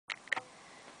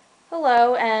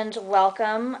Hello and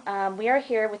welcome. We are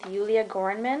here with Yuliya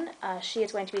Gorenman. She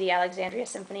is going to be the Alexandria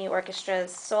Symphony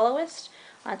Orchestra's soloist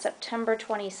on September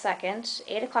 22nd,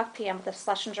 8 o'clock p.m. at the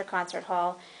Schlesinger Concert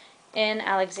Hall in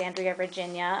Alexandria,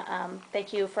 Virginia.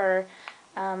 Thank you for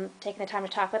taking the time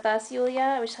to talk with us,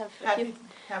 Yuliya. We just have a few,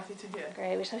 Happy to do it.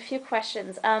 great. We just have a few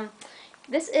questions.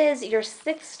 This is your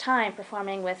sixth time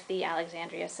performing with the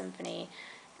Alexandria Symphony,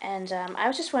 and I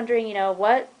was just wondering,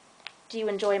 what do you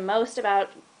enjoy most about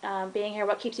being here?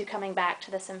 What keeps you coming back to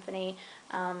the symphony?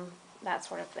 That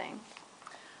sort of thing.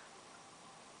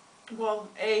 Well,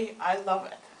 I love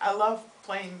it. I love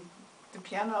playing the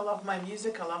piano. I love my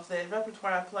music. I love the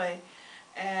repertoire I play.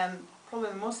 And probably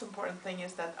the most important thing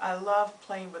is that I love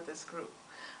playing with this group.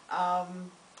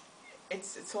 Um,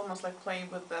 it's almost like playing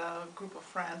with a group of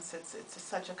friends. It's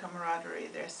such a camaraderie.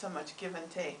 There's so much give and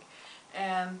take.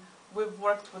 And we've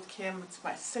worked with Kim. It's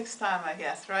my sixth time, I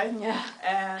guess, right? Yeah.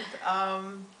 And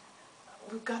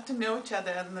we've got to know each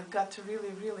other and got to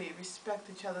really respect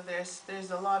each other.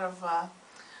 There's a lot of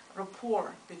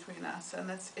rapport between us,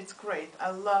 and it's great.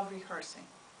 I love rehearsing,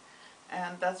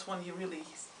 and that's when you really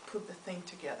put the thing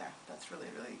together. That's really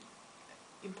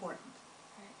important.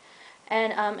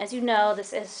 And as you know,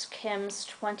 this is Kim's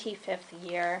 25th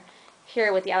year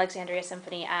here with the Alexandria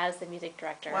Symphony as the music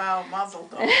director. Wow, mazel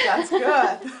tov. That's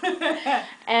good.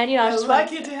 And I was just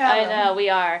lucky to have I him. know we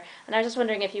are, and I was just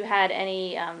wondering if you had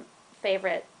any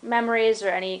favorite memories or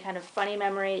any kind of funny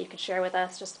memory you could share with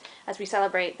us, just as we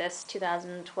celebrate this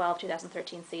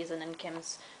 2012-2013 season and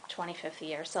Kim's 25th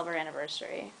year, silver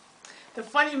anniversary. The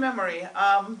funny memory,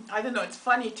 I don't know, it's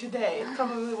funny today. It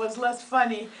probably was less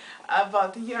funny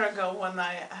about a year ago when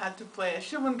I had to play a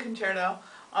Schumann concerto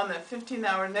on a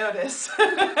 15-hour notice.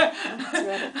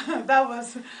 That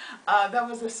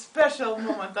was a special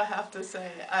moment, I have to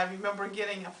say. I remember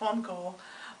getting a phone call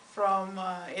from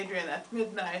Adrian at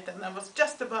midnight, and I was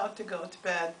just about to go to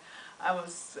bed. I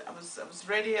was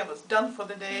ready. I was done for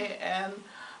the day, and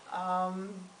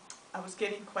I was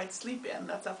getting quite sleepy. And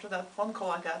that's after that phone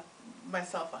call, I got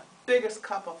myself a biggest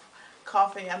cup of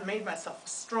coffee and made myself a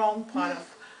strong pot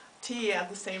of tea at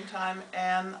the same time,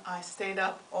 and I stayed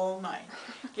up all night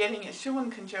getting a Schumann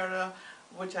concerto,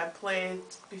 which I played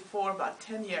before about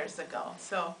 10 years ago.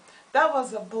 So that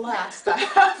was a blast, I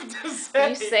have to say.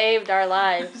 You saved our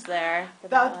lives there.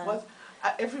 That was,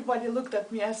 everybody looked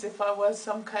at me as if I was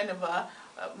some kind of a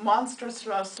monster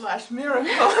slash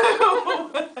miracle.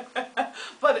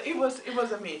 But it was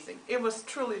amazing. It was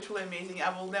truly amazing. I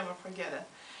will never forget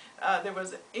it. There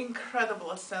was an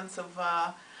incredible sense of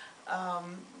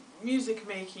music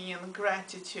making and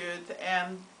gratitude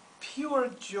and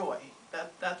pure joy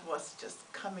that was just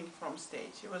coming from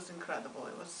stage. It was incredible.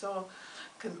 It was so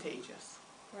contagious.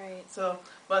 Right. So,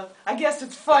 but I guess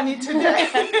it's funny today.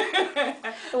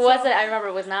 Was it? I remember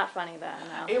it was not funny then.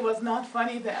 No. It was not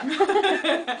funny then.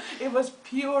 It was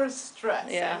pure stress.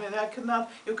 Yeah. I mean,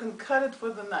 you can cut it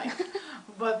with a knife.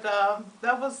 But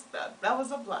that was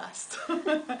a blast.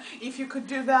 If you could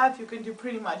do that, you could do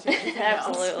pretty much anything else.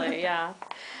 Absolutely, yeah.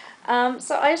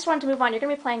 So I just wanted to move on. You're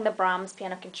going to be playing the Brahms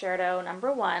Piano Concerto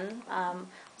No. 1,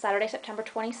 Saturday, September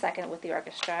 22nd with the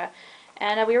orchestra.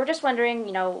 And we were just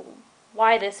wondering,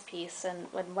 why this piece and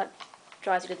what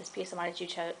draws you to this piece, and why did you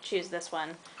choose this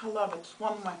one? I love it. It's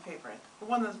one of my favorites.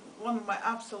 One of my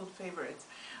absolute favorites.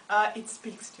 It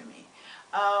speaks to me.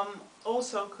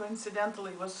 Also,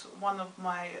 coincidentally, was one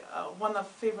of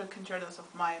favorite concertos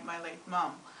of my late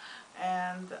mom,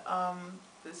 and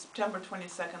the September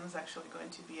 22nd is actually going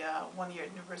to be a one-year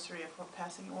anniversary of her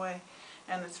passing away,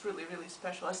 and it's really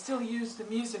special. I still use the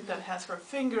music that has her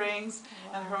fingerings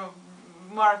and her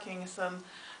markings, and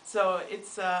so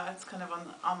it's kind of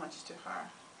an homage to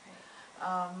her.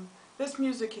 This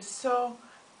music is so,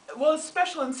 well, it's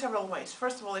special in several ways.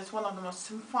 First of all, it's one of the most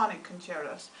symphonic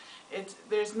concertos.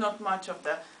 There's not much of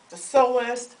the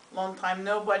soloist, long time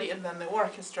nobody, and then the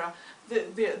orchestra.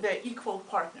 They're equal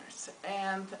partners,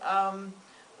 and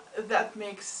that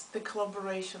makes the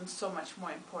collaboration so much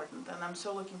more important, and I'm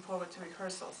so looking forward to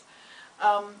rehearsals.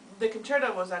 The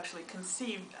concerto was actually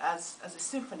conceived as a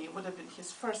symphony. It would have been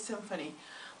his first symphony.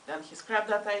 Then he scrapped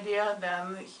that idea.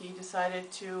 Then he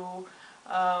decided to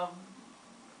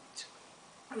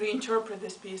reinterpret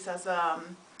this piece as a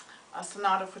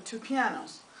sonata for two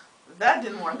pianos. That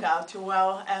didn't work out too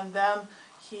well, and then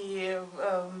he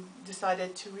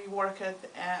decided to rework it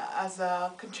as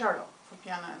a concerto for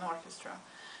piano and orchestra.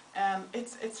 And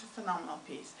it's a phenomenal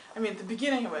piece. I mean, the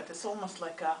beginning of it is almost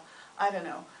like I don't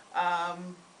know,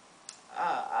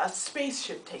 a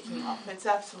spaceship taking off. It's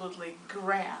absolutely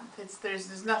grand.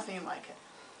 There's nothing like it.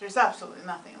 There's absolutely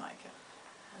nothing like it.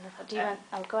 Wonderful. Do you want,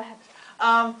 oh, go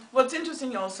ahead. What's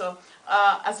interesting also,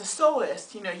 as a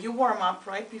soloist, you know, you warm up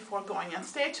right before going on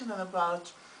stage, and then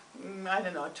about, I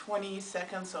don't know, 20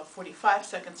 seconds or 45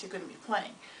 seconds you're going to be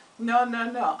playing. No, no,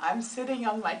 no, I'm sitting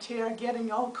on my chair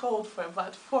getting all cold for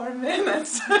about 4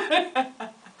 minutes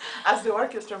as the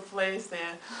orchestra plays the,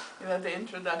 you know, the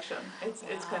introduction. It's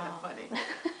kind of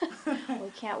funny. We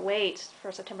can't wait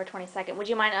for September 22nd. Would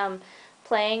you mind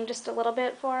playing just a little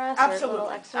bit for us? Or a little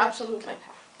Absolutely, excerpt? absolutely.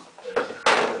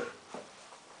 Okay.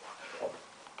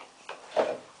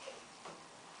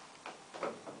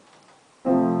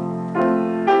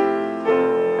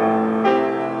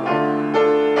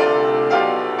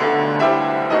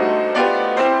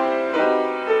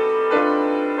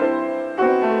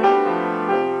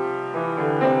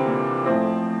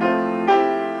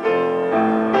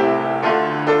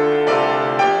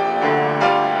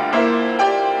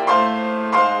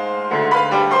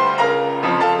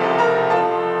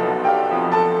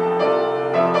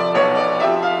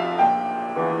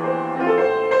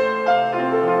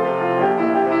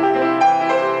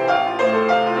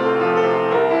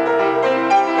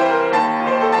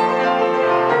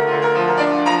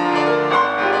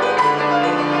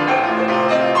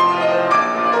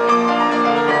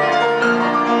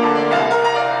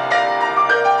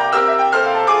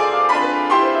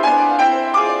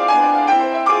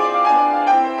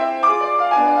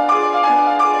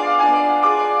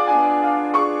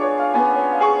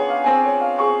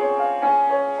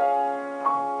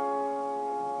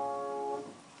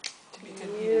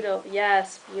 Beautiful.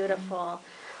 Yes, beautiful.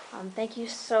 Thank you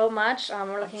so much.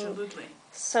 We're looking Absolutely.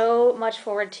 so much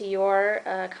forward to your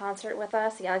concert with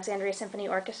us. The Alexandria Symphony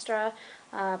Orchestra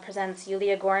presents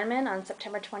Yuliya Gorenman on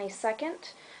September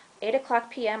 22nd, 8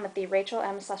 o'clock p.m. at the Rachel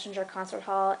M. Schlesinger Concert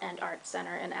Hall and Arts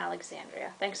Center in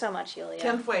Alexandria. Thanks so much, Yuliya.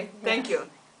 Can't wait. Thank Yes. you.